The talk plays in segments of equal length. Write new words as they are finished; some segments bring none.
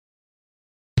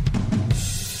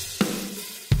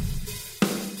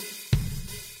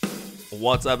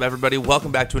What's up, everybody?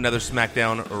 Welcome back to another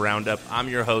SmackDown Roundup. I'm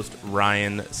your host,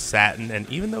 Ryan Satin, and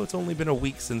even though it's only been a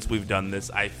week since we've done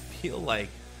this, I feel like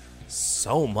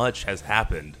so much has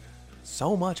happened.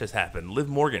 Liv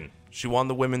Morgan, she won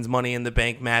the women's Money in the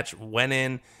Bank match, went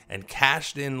in and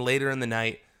cashed in later in the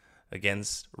night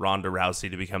against Ronda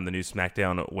Rousey to become the new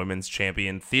SmackDown Women's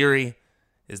Champion. Theory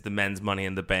is the men's Money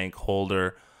in the Bank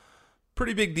holder.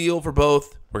 Pretty big deal for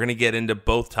both. We're going to get into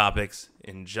both topics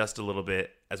in just a little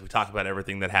bit as we talk about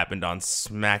everything that happened on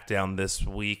SmackDown this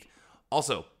week.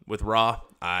 Also, with Raw,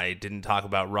 I didn't talk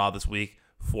about Raw this week.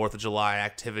 4th of July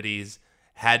activities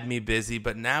had me busy,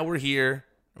 but now we're here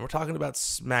and we're talking about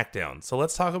SmackDown. So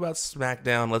let's talk about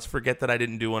SmackDown. Let's forget that I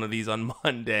didn't do one of these on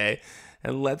Monday,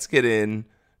 and let's get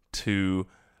into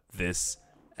this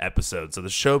episode. So the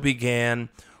show began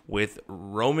with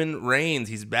Roman Reigns.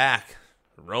 He's back.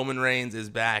 Roman Reigns is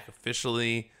back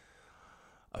officially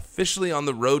on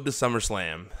the road to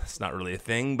SummerSlam. It's not really a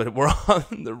thing, but we're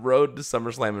on the road to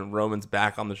SummerSlam, and Roman's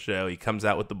back on the show. He comes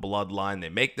out with the Bloodline. They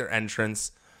make their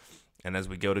entrance, and as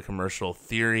we go to commercial,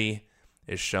 Theory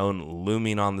is shown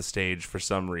looming on the stage for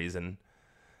some reason,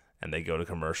 and they go to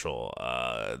commercial.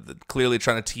 Clearly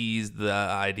trying to tease the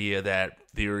idea that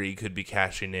Theory could be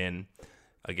cashing in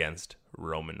against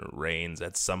Roman Reigns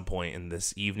at some point in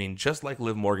this evening, just like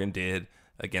Liv Morgan did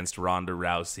against Ronda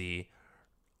Rousey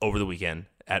over the weekend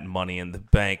at Money in the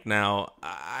Bank. Now,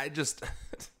 I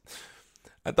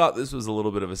thought this was a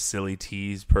little bit of a silly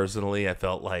tease, personally. I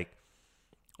felt like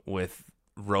with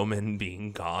Roman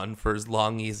being gone for as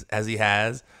long as he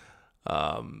has,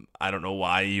 I don't know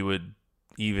why you would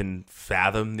even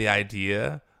fathom the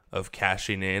idea of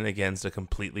cashing in against a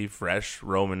completely fresh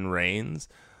Roman Reigns.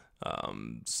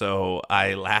 So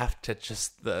I laughed at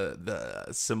just the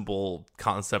simple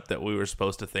concept that we were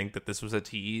supposed to think that this was a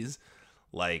tease.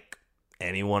 Like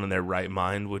anyone in their right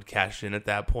mind would cash in at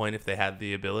that point if they had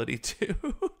the ability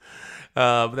to.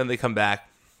 But then they come back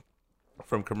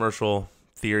from commercial.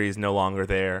 Theory is no longer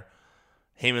there.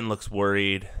 Heyman looks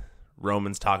worried.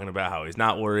 Roman's talking about how he's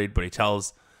not worried, but he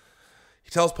tells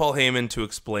Paul Heyman to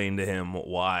explain to him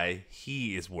why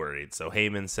he is worried. So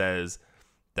Heyman says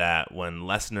that when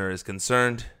Lesnar is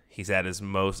concerned, he's at his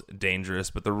most dangerous.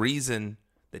 But the reason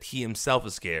that he himself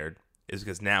is scared is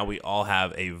because now we all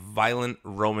have a violent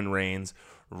Roman Reigns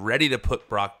ready to put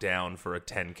Brock down for a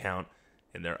 10 count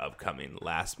in their upcoming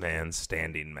Last Man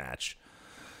Standing match.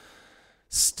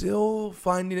 Still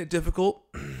finding it difficult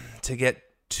to get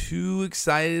too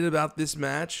excited about this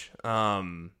match.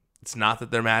 It's not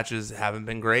that their matches haven't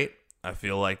been great. I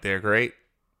feel like they're great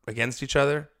against each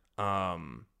other. I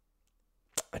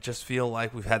just feel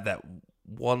like we've had that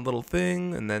one little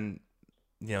thing, and then,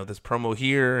 this promo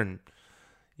here, and,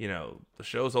 the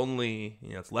show's only,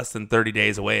 it's less than 30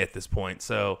 days away at this point.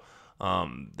 So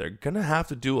they're going to have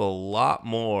to do a lot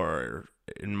more,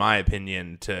 in my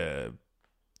opinion, to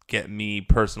get me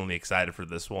personally excited for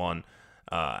this one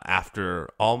after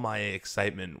all my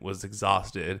excitement was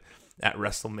exhausted at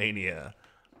WrestleMania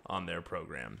on their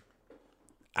program.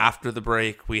 After the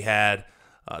break, we had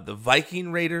the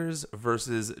Viking Raiders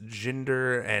versus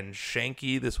Jinder and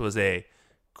Shanky. This was a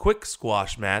quick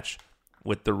squash match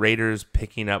with the Raiders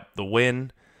picking up the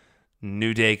win.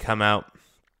 New Day come out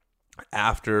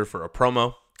after for a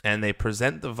promo, and they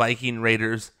present the Viking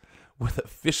Raiders with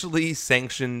officially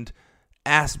sanctioned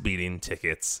ass-beating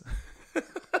tickets.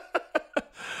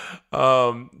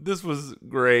 This was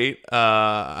great.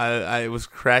 I was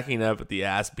cracking up at the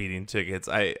ass-beating tickets.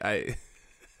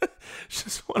 It's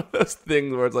just one of those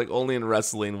things where it's like only in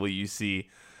wrestling will you see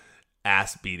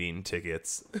ass-beating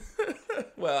tickets.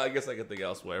 Well, I guess I could think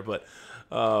elsewhere, but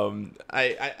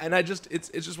it's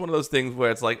just one of those things where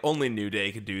it's like only New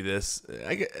Day could do this.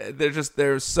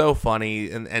 They're so funny,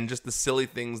 and just the silly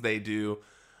things they do.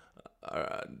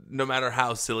 No matter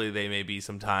how silly they may be,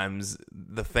 sometimes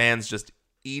the fans just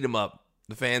eat them up.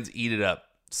 The fans eat it up.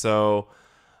 So,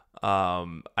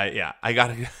 I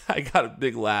got a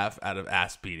big laugh out of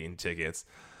ass beating tickets.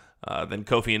 Then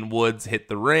Kofi and Woods hit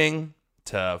the ring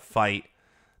to fight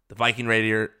the Viking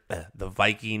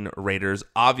Raiders,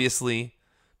 obviously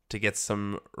to get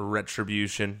some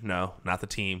retribution. No, not the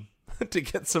team. To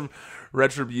get some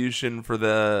retribution for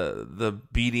the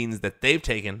beatings that they've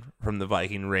taken from the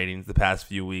Viking Raiders the past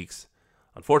few weeks.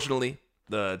 Unfortunately,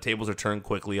 the tables are turned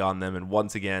quickly on them, and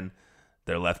once again,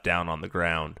 they're left down on the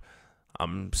ground.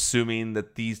 I'm assuming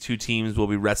that these two teams will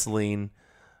be wrestling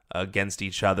against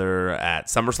each other at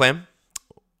SummerSlam,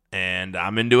 and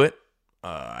I'm into it.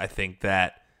 I think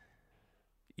that,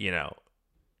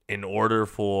 in order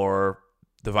for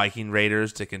the Viking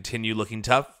Raiders to continue looking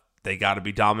tough, they got to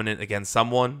be dominant against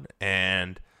someone,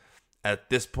 and At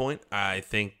this point, I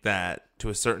think that to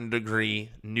a certain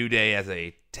degree, New Day as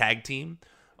a tag team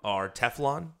are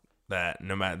Teflon. That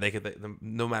no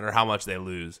matter how much they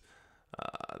lose,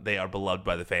 they are beloved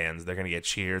by the fans. They're going to get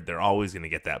cheered. They're always going to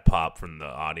get that pop from the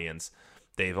audience.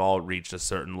 They've all reached a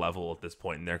certain level at this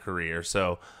point in their career.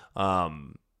 So, I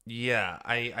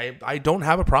don't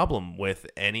have a problem with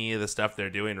any of the stuff they're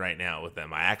doing right now with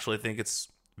them. I actually think it's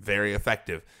very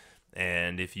effective.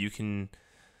 And if the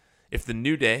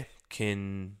New Day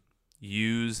can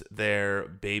use their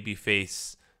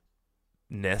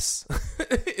babyface-ness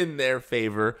in their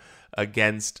favor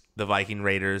against the Viking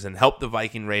Raiders and help the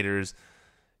Viking Raiders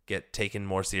get taken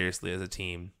more seriously as a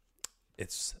team,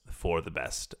 it's for the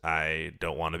best. I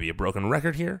don't want to be a broken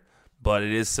record here, but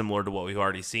it is similar to what we've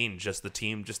already seen. Just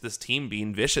this team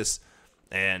being vicious.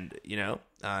 And,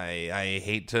 I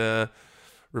hate to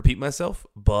repeat myself,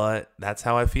 but that's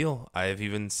how I feel. I've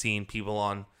even seen people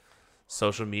on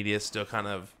social media still kind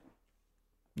of,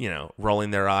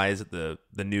 rolling their eyes at the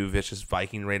new vicious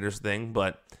Viking Raiders thing,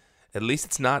 but at least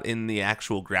it's not in the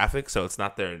actual graphic, so it's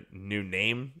not their new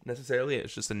name necessarily.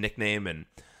 It's just a nickname, and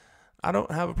I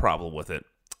don't have a problem with it.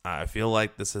 I feel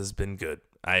like this has been good.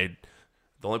 The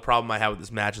only problem I have with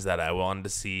this match is that I wanted to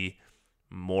see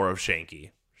more of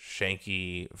Shanky.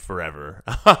 Shanky forever.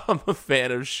 I'm a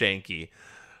fan of Shanky.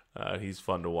 He's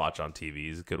fun to watch on TV.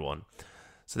 He's a good one.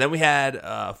 So then we had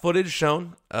footage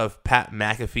shown of Pat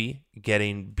McAfee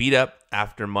getting beat up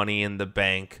after Money in the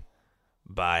Bank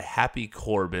by Happy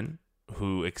Corbin,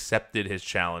 who accepted his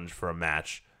challenge for a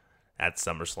match at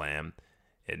SummerSlam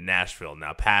in Nashville.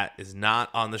 Now, Pat is not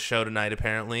on the show tonight,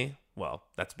 apparently. Well,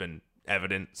 that's been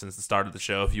evident since the start of the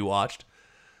show, if you watched.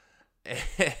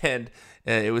 And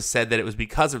it was said that it was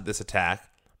because of this attack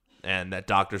and that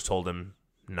doctors told him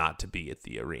not to be at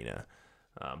the arena.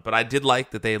 But I did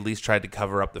like that they at least tried to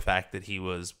cover up the fact that he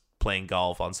was playing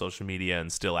golf on social media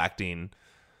and still acting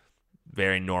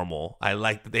very normal. I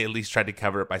like that they at least tried to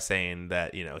cover it by saying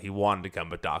that, he wanted to come,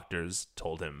 but doctors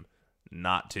told him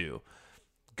not to.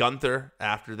 Gunther,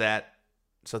 after that,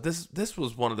 so this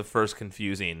was one of the first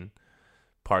confusing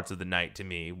parts of the night to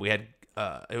me. We had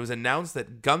it was announced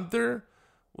that Gunther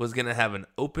was going to have an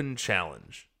open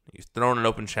challenge. He's throwing an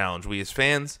open challenge. We as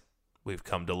fans, we've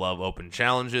come to love open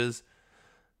challenges.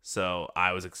 So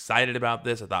I was excited about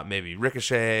this. I thought maybe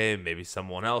Ricochet, maybe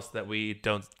someone else that we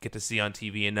don't get to see on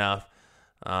TV enough.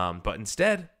 But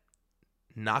instead,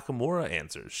 Nakamura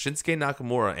answers. Shinsuke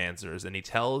Nakamura answers, and he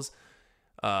tells,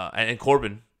 and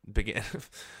Corbin began.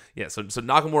 Yeah, so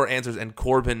Nakamura answers, and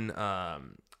Corbin,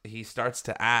 he starts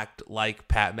to act like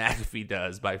Pat McAfee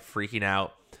does by freaking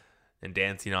out and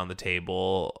dancing on the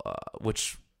table,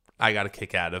 which I got a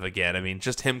kick out of again. I mean,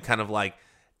 just him kind of like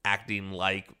acting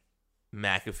like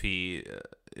McAfee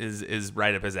is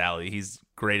right up his alley. He's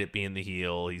great at being the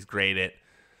heel. He's great at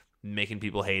making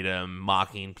people hate him,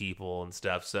 mocking people and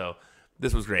stuff. So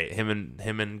this was great. Him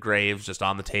and Graves just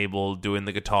on the table doing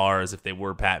the guitar as if they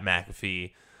were Pat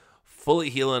McAfee,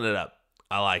 fully healing it up.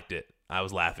 I liked it. I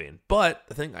was laughing. But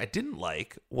the thing I didn't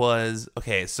like was,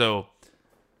 okay, so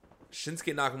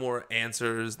Shinsuke Nakamura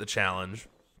answers the challenge,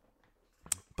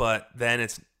 but then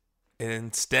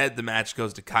instead the match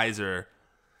goes to Kaiser.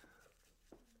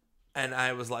 And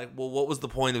I was like, well, what was the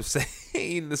point of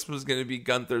saying this was going to be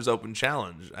Gunther's open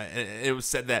challenge? It was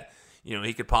said that,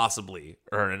 he could possibly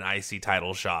earn an IC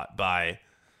title shot by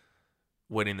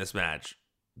winning this match.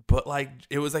 But,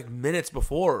 it was, minutes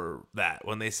before that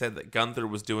when they said that Gunther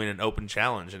was doing an open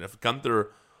challenge. And if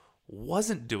Gunther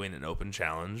wasn't doing an open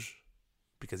challenge,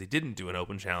 because he didn't do an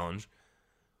open challenge,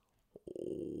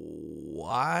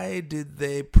 why did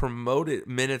they promote it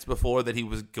minutes before that he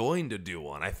was going to do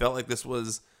one? I felt like this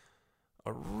was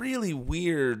a really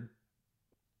weird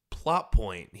plot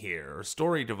point here, or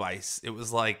story device. It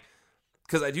was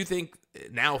because I do think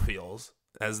it now feels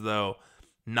as though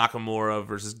Nakamura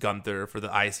versus Gunther for the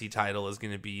IC title is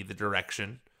going to be the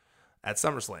direction at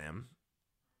SummerSlam,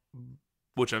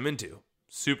 which I'm into,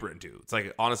 super into. It's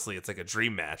honestly, it's like a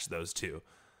dream match, those two.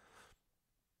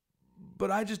 But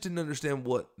I just didn't understand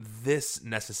what this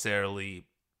necessarily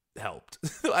helped.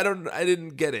 I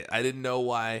didn't get it. I didn't know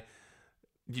why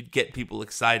you'd get people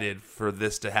excited for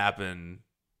this to happen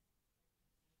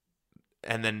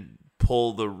and then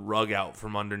pull the rug out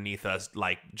from underneath us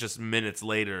just minutes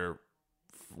later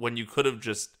when you could have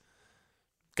just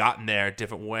gotten there a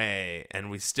different way, and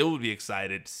we still would be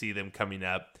excited to see them coming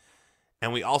up,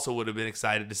 and we also would have been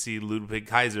excited to see Ludwig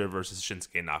Kaiser versus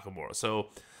Shinsuke Nakamura. So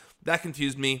that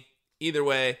confused me. Either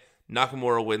way,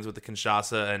 Nakamura wins with the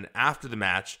Kinshasa, and after the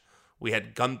match, we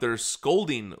had Gunther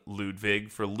scolding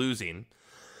Ludwig for losing.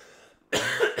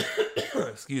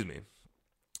 Excuse me.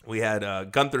 we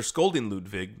had Gunther scolding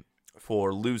Ludwig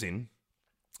for losing,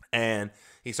 and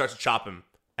he starts to chop him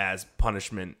as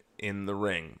punishment in the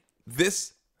ring.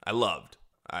 This I loved.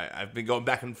 I've been going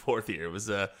back and forth here. It was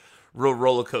a real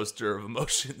roller coaster of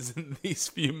emotions in these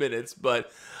few minutes, but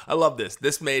I love this.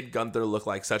 This made Gunther look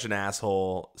like such an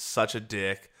asshole, such a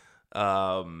dick,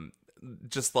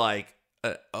 just like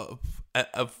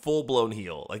a full-blown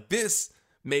heel. Like, this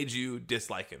made you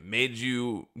dislike him,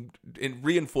 it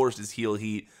reinforced his heel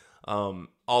heat,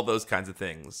 all those kinds of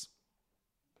things.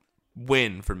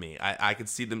 Win for me. I could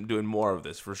see them doing more of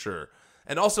this for sure.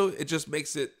 And also, it just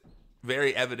makes it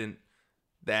very evident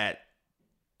that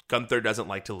Gunther doesn't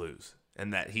like to lose,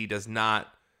 and that he does not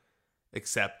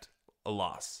accept a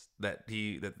loss. That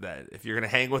if you're going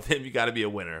to hang with him, you got to be a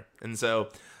winner. And so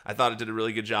I thought it did a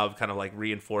really good job of kind of like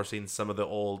reinforcing some of the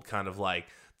old kind of like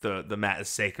the mat is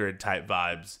sacred type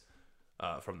vibes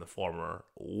from the former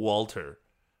Walter.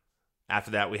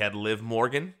 After that, we had Liv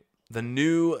Morgan, the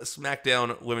new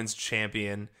SmackDown Women's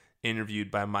Champion, interviewed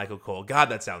by Michael Cole. God,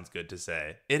 that sounds good to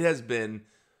say. It has been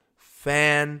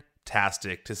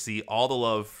fantastic to see all the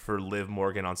love for Liv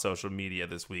Morgan on social media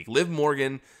this week. Liv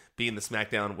Morgan, being the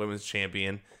SmackDown Women's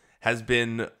Champion, has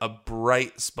been a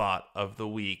bright spot of the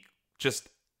week. Just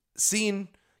seeing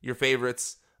your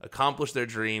favorites accomplish their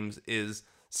dreams is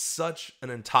such an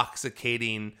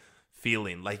intoxicating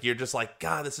feeling. Like, you're just like,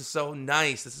 God, this is so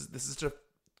nice. This is such a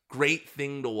great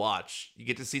thing to watch. You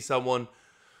get to see someone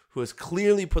who has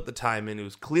clearly put the time in,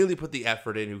 who's clearly put the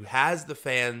effort in, who has the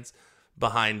fans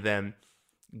behind them,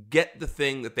 get the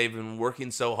thing that they've been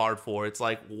working so hard for. It's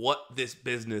like what this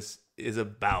business is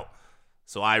about.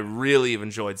 So I really have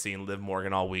enjoyed seeing Liv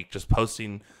Morgan all week, just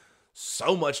posting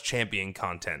so much champion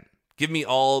content. Give me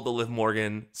all the Liv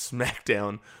Morgan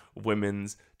SmackDown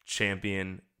Women's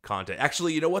Champion content.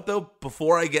 Actually, you know what, though?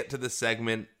 Before I get to this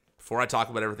segment, before I talk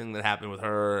about everything that happened with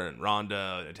her and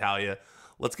Ronda and Natalya,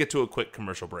 let's get to a quick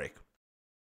commercial break.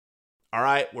 All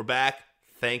right, we're back.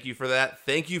 Thank you for that.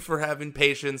 Thank you for having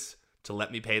patience to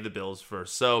let me pay the bills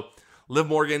first. So, Liv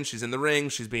Morgan, she's in the ring.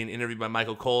 She's being interviewed by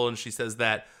Michael Cole, and she says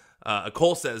that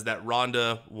Cole says that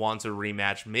Ronda wants a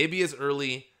rematch, maybe as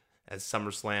early as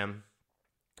SummerSlam,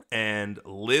 and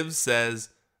Liv says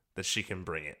that she can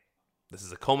bring it. This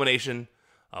is a culmination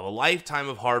of a lifetime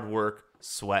of hard work,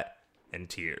 sweat, and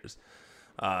tears.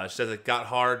 She says it got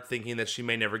hard thinking that she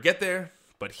may never get there,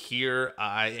 but here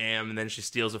I am. And then she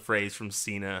steals a phrase from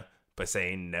Cena by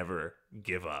saying, never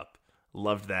give up.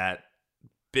 Loved that.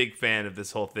 Big fan of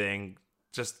this whole thing.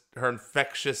 Just her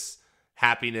infectious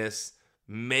happiness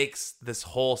makes this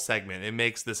whole segment, it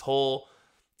makes this whole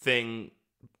thing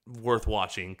worth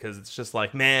watching, because it's just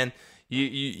like, man,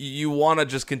 you want to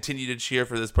just continue to cheer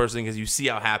for this person because you see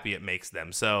how happy it makes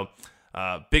them. So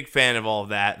big fan of all of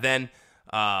that. Then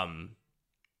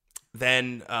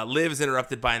Liv is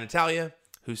interrupted by Natalya,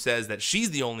 who says that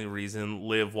she's the only reason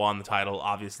Liv won the title,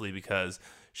 obviously because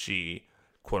she,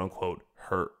 quote-unquote,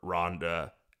 hurt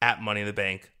Ronda at Money in the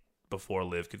Bank before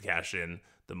Liv could cash in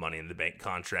the Money in the Bank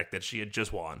contract that she had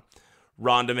just won.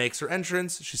 Ronda makes her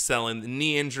entrance. She's selling the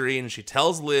knee injury, and she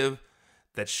tells Liv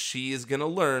that she is going to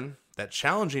learn that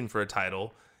challenging for a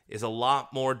title is a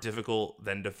lot more difficult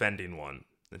than defending one.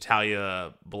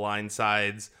 Natalya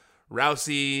blindsides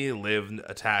Rousey, Liv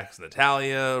attacks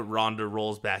Natalya, Ronda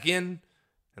rolls back in,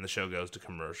 and the show goes to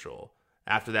commercial.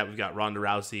 After that, we've got Ronda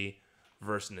Rousey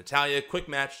versus Natalya. Quick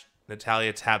match.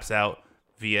 Natalya taps out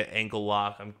via ankle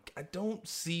lock. I don't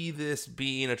see this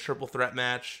being a triple threat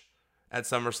match at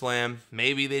SummerSlam.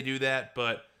 Maybe they do that,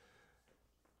 but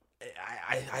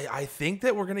I think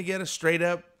that we're going to get a straight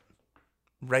up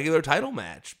regular title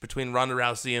match between Ronda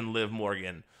Rousey and Liv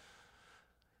Morgan.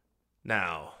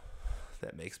 Now,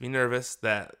 that makes me nervous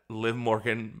that Liv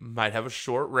Morgan might have a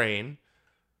short reign,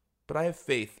 but I have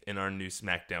faith in our new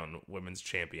SmackDown Women's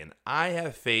Champion. I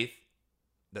have faith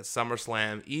that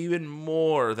SummerSlam, even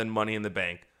more than Money in the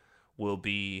Bank, will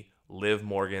be Liv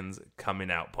Morgan's coming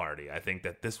out party. I think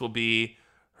that this will be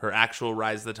her actual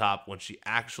rise to the top when she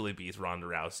actually beats Ronda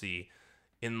Rousey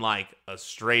in like a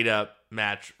straight up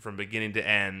match from beginning to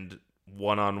end,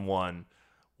 one-on-one,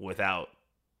 without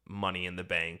Money in the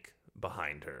Bank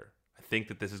behind her. I think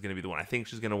that this is going to be the one. I think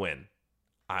she's going to win.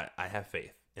 I have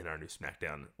faith in our new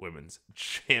SmackDown Women's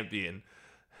Champion,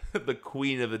 the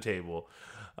queen of the table.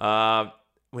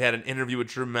 We had an interview with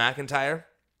Drew McIntyre,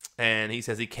 and he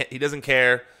says he doesn't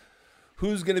care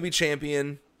who's going to be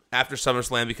champion after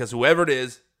SummerSlam, because whoever it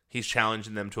is, he's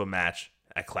challenging them to a match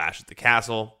at Clash at the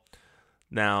Castle.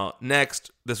 Now,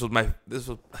 next, this was my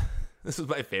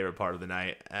favorite part of the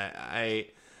night.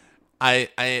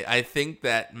 I think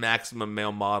that maximum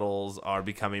male models are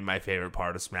becoming my favorite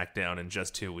part of SmackDown in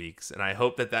just 2 weeks, and I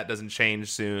hope that doesn't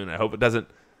change soon. I hope it doesn't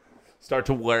start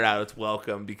to wear out its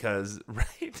welcome, because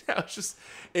right now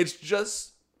it's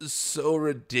just so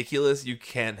ridiculous. You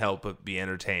can't help but be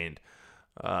entertained.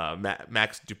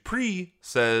 Max Dupree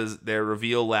says their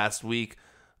reveal last week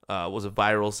was a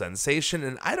viral sensation,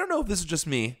 and I don't know if this is just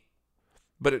me,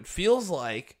 but it feels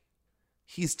like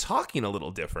he's talking a little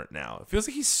different now. It feels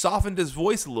like he's softened his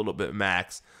voice a little bit,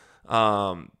 Max.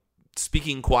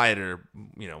 Speaking quieter,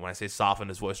 when I say softened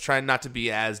his voice, trying not to be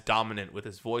as dominant with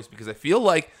his voice, because I feel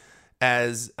like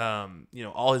as,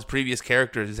 all his previous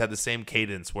characters, he's had the same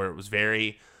cadence where it was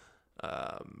very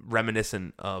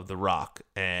reminiscent of The Rock.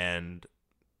 And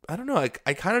I don't know,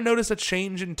 I kind of noticed a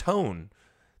change in tone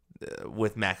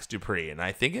with Max Dupree, and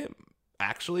I think it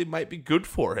actually might be good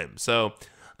for him. So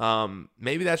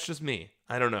maybe that's just me.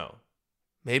 I don't know.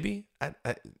 Maybe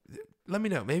let me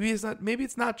know. Maybe it's not. Maybe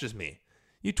it's not just me.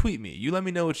 You tweet me. You let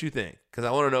me know what you think, because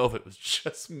I want to know if it was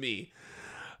just me.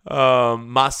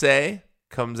 Masse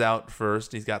comes out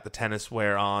first. He's got the tennis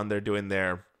wear on.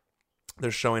 They're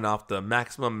showing off the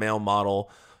Maximum Male Model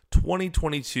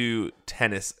 2022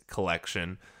 tennis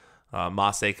collection.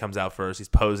 Masse comes out first. He's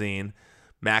posing.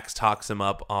 Max talks him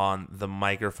up on the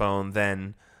microphone.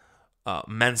 Then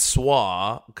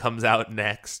Mansois comes out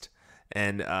next,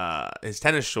 and his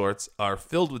tennis shorts are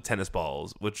filled with tennis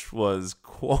balls, which was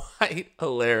quite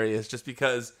hilarious, just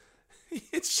because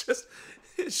it's just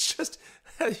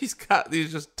he's got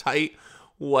these just tight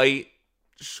white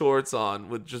shorts on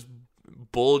with just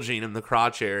bulging in the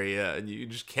crotch area, and you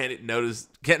just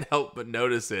can't help but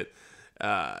notice it.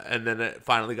 And then it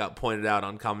finally got pointed out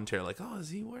on commentary, like, oh,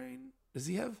 does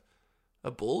he have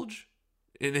a bulge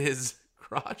in his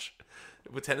crotch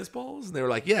with tennis balls? And they were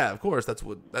like, yeah, of course, that's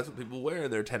what people wear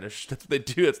in their tennis. That's what they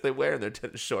do. That's what they wear in their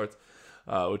tennis shorts,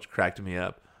 which cracked me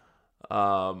up.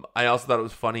 I also thought it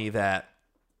was funny that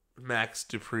Max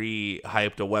Dupree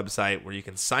hyped a website where you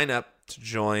can sign up to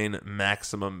join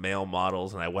Maximum Male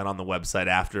Models, and I went on the website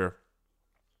after.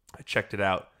 I checked it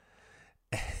out,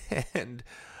 and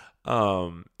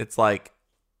it's like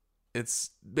a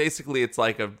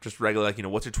just regular, like,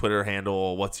 what's your Twitter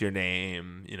handle, what's your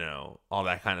name, all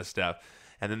that kind of stuff.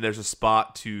 And then there's a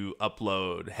spot to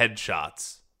upload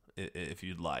headshots if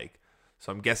you'd like.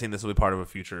 So I'm guessing this will be part of a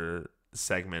future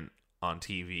segment on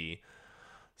TV.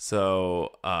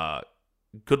 So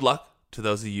good luck to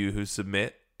those of you who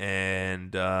submit.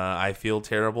 And I feel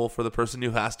terrible for the person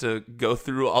who has to go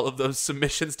through all of those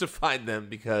submissions to find them,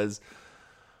 because,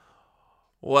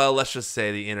 well, let's just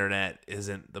say the internet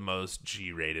isn't the most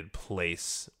G-rated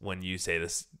place when you say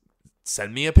this.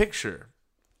 Send me a picture.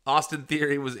 Austin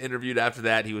Theory was interviewed after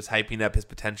that. He was hyping up his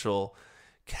potential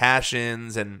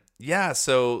cash-ins. And yeah,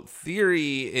 so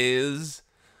Theory is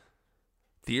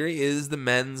the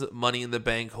men's Money in the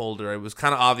Bank holder. It was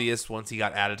kind of obvious once he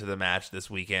got added to the match this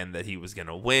weekend that he was going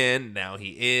to win. Now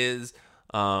he is.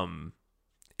 It's going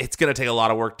to take a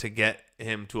lot of work to get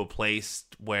him to a place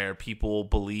where people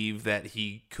believe that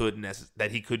he could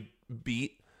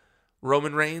beat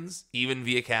Roman Reigns, even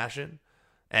via cash-in,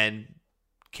 and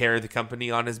carry the company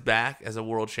on his back as a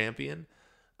world champion.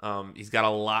 He's got a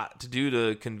lot to do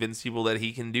to convince people that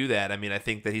he can do that. I mean, I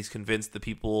think that he's convinced the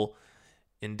people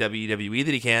in WWE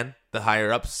that he can, the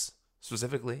higher-ups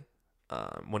specifically.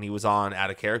 When he was on Out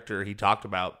of Character, he talked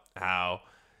about how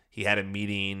he had a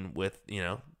meeting with,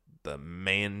 the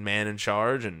main man in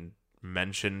charge, and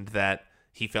mentioned that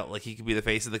he felt like he could be the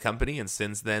face of the company, and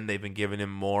since then they've been giving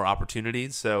him more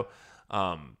opportunities. So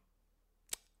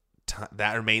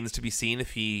that remains to be seen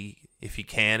if he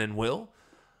can and will.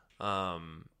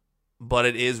 But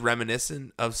it is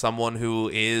reminiscent of someone who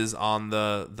is on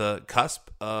the cusp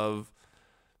of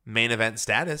main event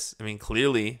status. I mean,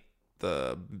 clearly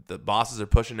the bosses are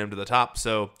pushing him to the top,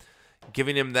 so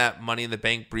giving him that Money in the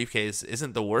Bank briefcase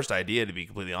isn't the worst idea, to be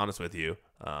completely honest with you.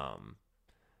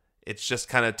 It's just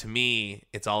kind of, to me,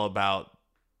 it's all about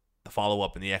the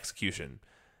follow-up and the execution.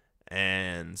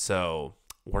 And so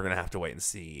we're going to have to wait and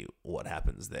see what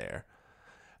happens there.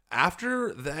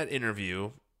 After that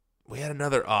interview, we had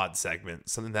another odd segment,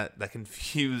 something that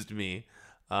confused me.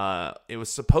 It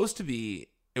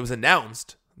was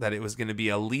announced that it was going to be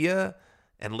Aaliyah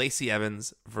and Lacey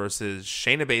Evans versus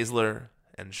Shayna Baszler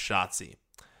and Shotzi.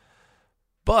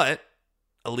 But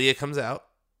Aaliyah comes out,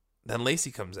 then Lacey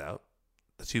comes out,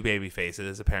 the two baby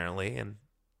faces apparently,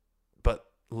 but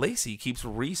Lacey keeps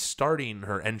restarting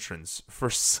her entrance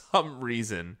for some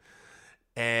reason,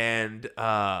 and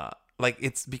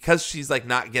it's because she's like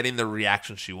not getting the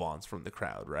reaction she wants from the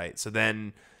crowd, right? So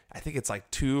then I think it's like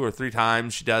 2 or 3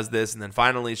 times she does this, and then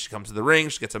finally she comes to the ring,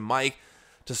 she gets a mic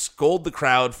to scold the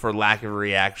crowd for lack of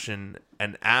reaction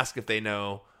and ask if they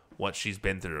know what she's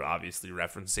been through, obviously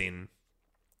referencing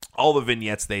all the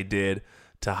vignettes they did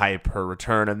to hype her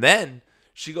return. And then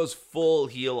she goes full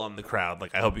heel on the crowd.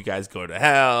 Like, I hope you guys go to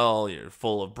hell. You're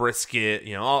full of brisket.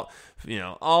 All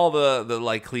the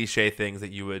like cliche things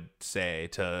that you would say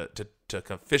to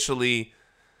officially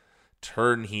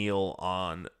turn heel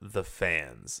on the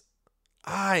fans.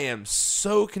 I am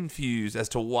so confused as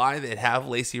to why they'd have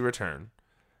Lacey return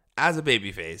as a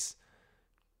babyface,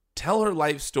 tell her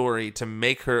life story to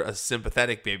make her a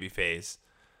sympathetic babyface,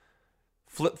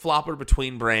 flip-flop her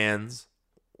between brands,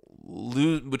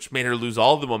 which made her lose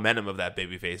all the momentum of that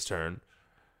babyface turn,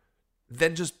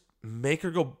 then just make her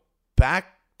go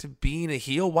back to being a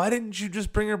heel. Why didn't you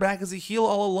just bring her back as a heel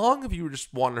all along if you were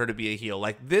just wanting her to be a heel?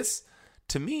 Like, this,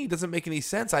 to me, doesn't make any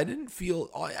sense. I didn't feel...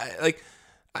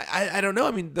 I don't know.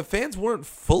 I mean, the fans weren't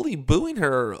fully booing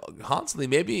her constantly.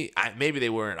 Maybe they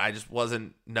weren't. I just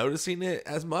wasn't noticing it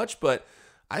as much. But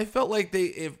I felt like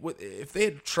if they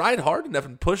had tried hard enough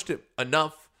and pushed it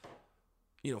enough,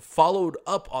 followed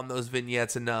up on those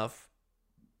vignettes enough,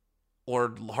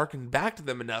 or harkened back to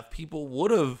them enough, people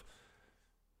would have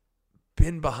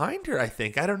been behind her. I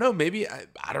think. I don't know. Maybe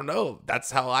I don't know.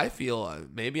 That's how I feel.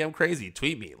 Maybe I'm crazy.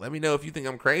 Tweet me. Let me know if you think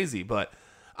I'm crazy. But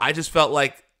I just felt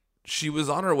like she was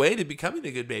on her way to becoming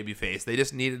a good babyface. They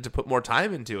just needed to put more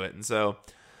time into it. And so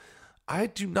I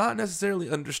do not necessarily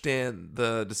understand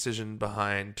the decision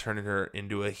behind turning her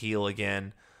into a heel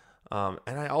again. And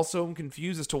I also am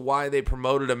confused as to why they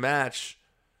promoted a match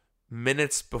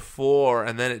minutes before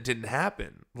and then it didn't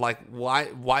happen. Like,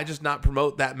 why just not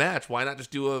promote that match? Why not just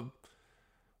do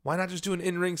an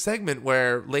in-ring segment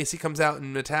where Lacey comes out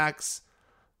and attacks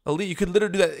Elite? You could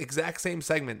literally do that exact same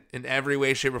segment in every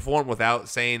way, shape, or form without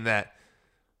saying that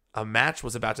a match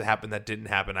was about to happen that didn't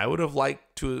happen. I would have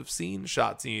liked to have seen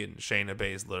Shotzi and Shayna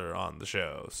Baszler on the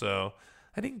show, so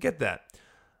I didn't get that.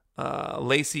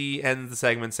 Lacey ends the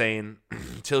segment saying,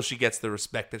 until she gets the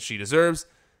respect that she deserves,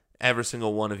 every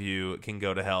single one of you can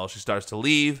go to hell. She starts to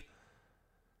leave,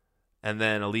 and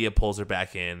then Aaliyah pulls her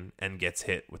back in and gets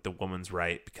hit with the woman's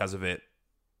right because of it.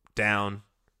 Down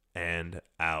and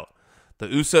out. The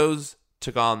Usos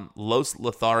took on Los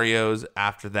Lotharios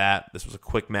after that. This was a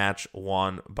quick match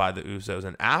won by the Usos.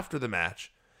 And after the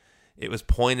match, it was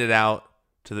pointed out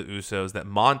to the Usos that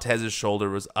Montez's shoulder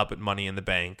was up at Money in the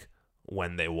Bank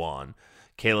when they won.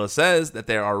 Kayla says that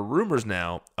there are rumors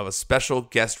now of a special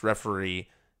guest referee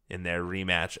in their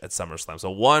rematch at SummerSlam. So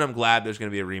one, I'm glad there's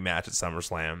going to be a rematch at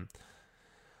SummerSlam.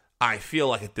 I feel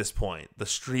like at this point, the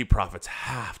Street Profits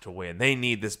have to win. They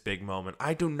need this big moment.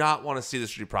 I do not want to see the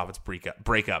Street Profits break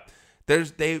up.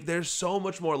 There's so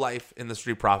much more life in the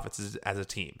Street Profits as a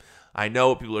team. I know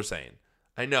what people are saying.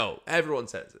 I know everyone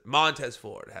says it. Montez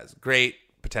Ford has great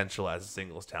potential as a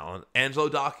singles talent. Angelo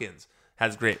Dawkins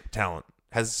has great talent.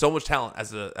 Has so much talent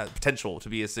as a potential to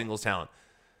be a singles talent.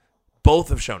 Both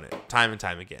have shown it time and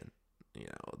time again.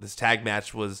 This tag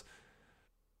match was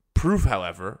proof,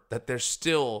 however, that there's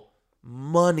still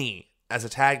money as a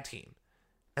tag team.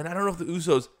 And I don't know if the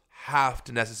Usos have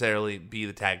to necessarily be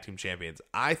the tag team champions.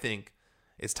 I think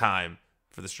it's time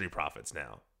for the Street Profits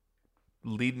now.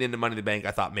 Leading into Money in the Bank, I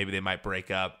thought maybe they might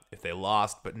break up if they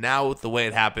lost. But now with the way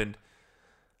it happened,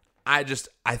 I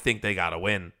think they got to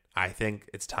win. I think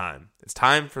it's time. It's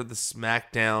time for the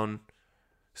SmackDown,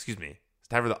 it's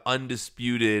time for the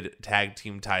undisputed tag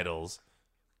team titles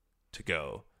to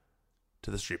go to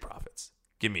the Street Profits.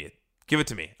 Give it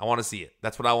to me. I want to see it.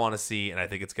 That's what I want to see, and I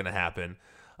think it's going to happen.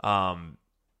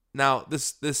 Now,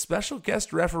 this special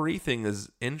guest referee thing is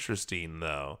interesting,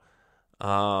 though.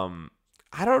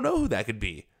 I don't know who that could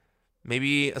be.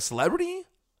 Maybe a celebrity?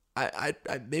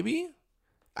 Maybe.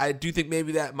 I do think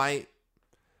maybe that might,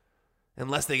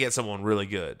 unless they get someone really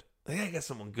good. They gotta get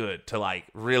someone good to like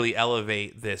really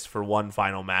elevate this for one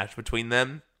final match between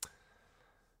them.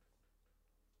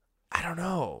 I don't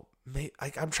know.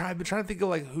 I've been trying to think of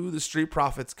like who the Street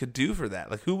Profits could do for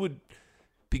that. Like who would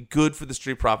be good for the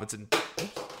Street Profits and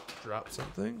drop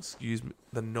something. Excuse me,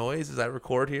 the noise as I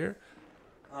record here.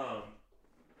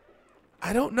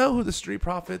 I don't know who the Street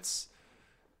Profits,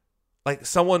 like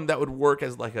someone that would work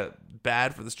as like a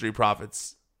bad for the Street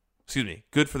Profits. Excuse me,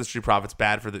 good for the Street Profits,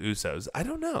 bad for the Usos. I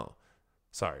don't know.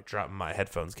 Sorry, dropping my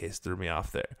headphones case threw me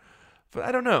off there. But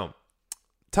I don't know.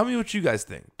 Tell me what you guys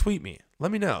think. Tweet me.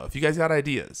 Let me know if you guys got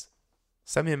ideas.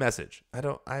 Send me a message.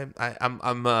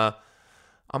 I'm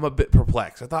a bit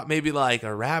perplexed. I thought maybe like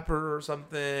a rapper or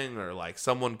something, or like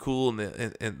someone cool,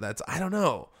 and that's I don't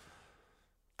know.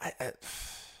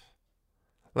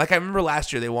 Like I remember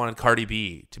last year they wanted Cardi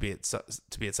B to be at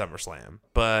SummerSlam,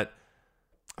 but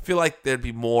I feel like there'd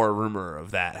be more rumor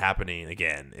of that happening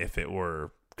again if it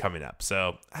were coming up.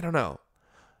 So I don't know.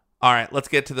 All right, let's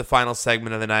get to the final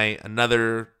segment of the night.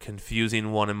 Another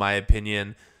confusing one in my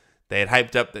opinion. They had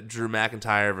hyped up that Drew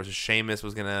McIntyre versus Sheamus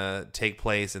was going to take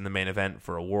place in the main event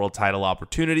for a world title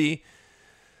opportunity.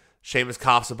 Sheamus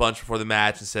coughs a bunch before the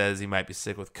match and says he might be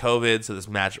sick with COVID, so this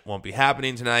match won't be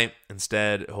happening tonight.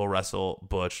 Instead, he'll wrestle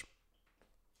Butch.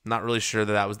 Not really sure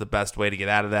that was the best way to get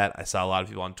out of that. I saw a lot of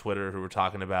people on Twitter who were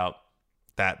talking about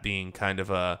that being kind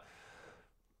of a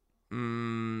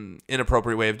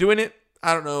inappropriate way of doing it.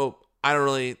 I don't know. I don't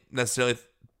really necessarily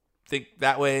think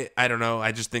that way. I don't know.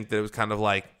 I just think that it was kind of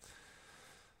like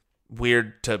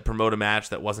weird to promote a match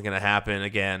that wasn't going to happen.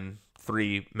 Again,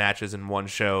 3 matches in one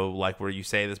show, like where you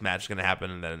say this match is going to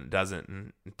happen and then it doesn't.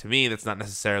 And to me, that's not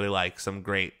necessarily like some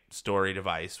great story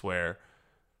device where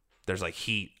there's like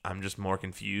heat. I'm just more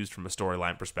confused from a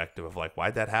storyline perspective of like,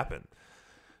 why'd that happen?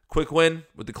 Quick win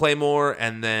with the Claymore,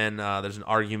 and then there's an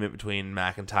argument between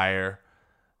McIntyre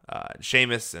and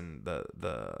Sheamus and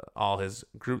the all his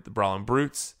group, the Brawling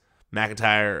Brutes.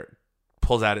 McIntyre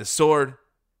pulls out his sword,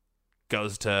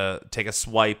 goes to take a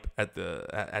swipe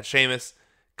at Sheamus,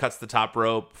 cuts the top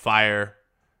rope, fire.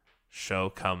 Show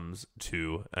comes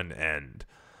to an end.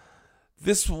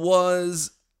 This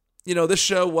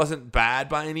show wasn't bad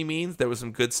by any means. There was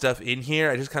some good stuff in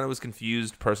here. I just kind of was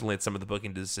confused personally at some of the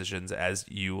booking decisions, as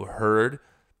you heard.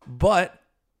 But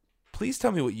please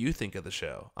tell me what you think of the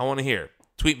show. I want to hear.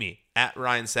 Tweet me at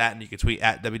Ryan Satin. You can tweet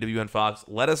at WWN Fox.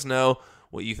 Let us know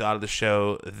what you thought of the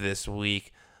show this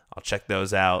week. I'll check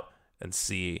those out and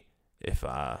see if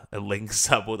it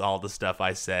links up with all the stuff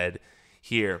I said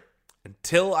here.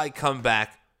 Until I come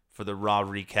back for the Raw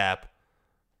recap.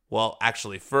 Well,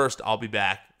 actually, first I'll be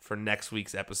back for next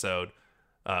week's episode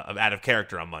of Out of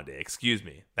Character on Monday. Excuse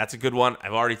me. That's a good one.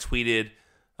 I've already tweeted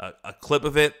a clip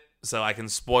of it, so I can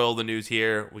spoil the news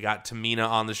here. We got Tamina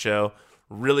on the show.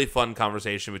 Really fun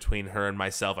conversation between her and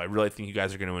myself. I really think you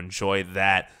guys are going to enjoy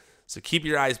that. So keep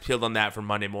your eyes peeled on that for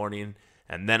Monday morning,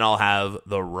 and then I'll have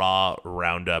the Raw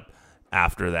roundup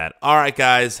after that. All right,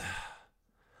 guys.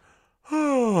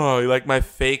 Oh, you like my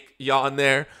fake yawn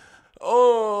there?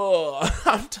 Oh,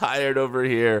 I'm tired over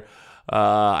here.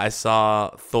 I saw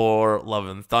Thor, Love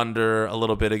and Thunder a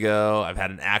little bit ago. I've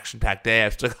had an action-packed day.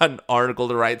 I've still got an article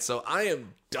to write, so I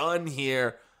am done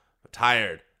here. I'm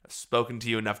tired. I've spoken to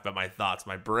you enough about my thoughts.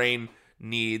 My brain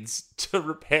needs to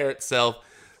repair itself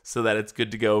so that it's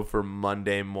good to go for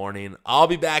Monday morning. I'll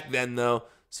be back then, though,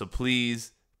 so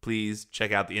please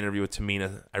check out the interview with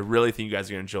Tamina. I really think you guys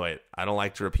are going to enjoy it. I don't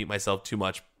like to repeat myself too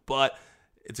much, but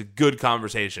it's a good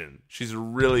conversation. She's a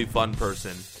really fun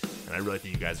person, and I really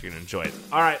think you guys are going to enjoy it.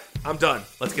 All right, I'm done.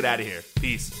 Let's get out of here.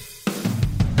 Peace.